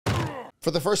For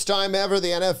the first time ever, the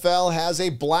NFL has a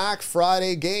Black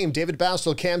Friday game. David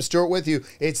Bastel, Cam Stewart with you.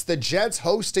 It's the Jets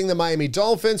hosting the Miami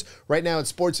Dolphins. Right now at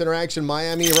Sports Interaction,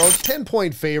 Miami are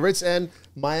 10-point favorites, and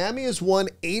Miami has won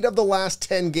 8 of the last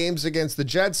 10 games against the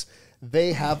Jets.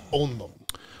 They have owned them.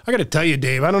 I got to tell you,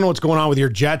 Dave, I don't know what's going on with your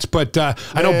Jets, but I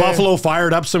know Buffalo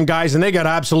fired up some guys, and they got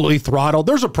absolutely throttled.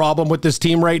 There's a problem with this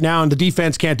team right now, and the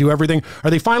defense can't do everything.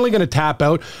 Are they finally going to tap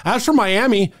out? As for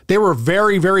Miami, they were a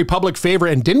very, very public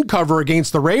favorite and didn't cover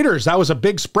against the Raiders. That was a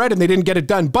big spread, and they didn't get it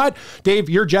done. But, Dave,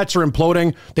 your Jets are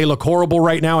imploding. They look horrible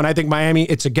right now, and I think Miami,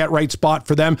 it's a get-right spot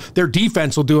for them. Their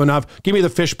defense will do enough. Give me the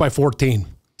fish by 14.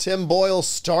 Tim Boyle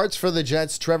starts for the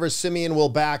Jets. Trevor Siemian will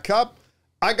back up.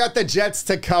 I got the Jets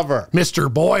to cover.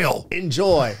 Mr. Boyle.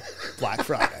 Enjoy Black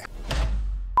Friday.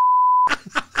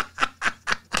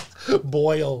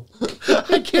 Boyle.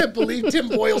 I can't believe Tim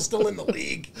Boyle's still in the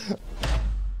league.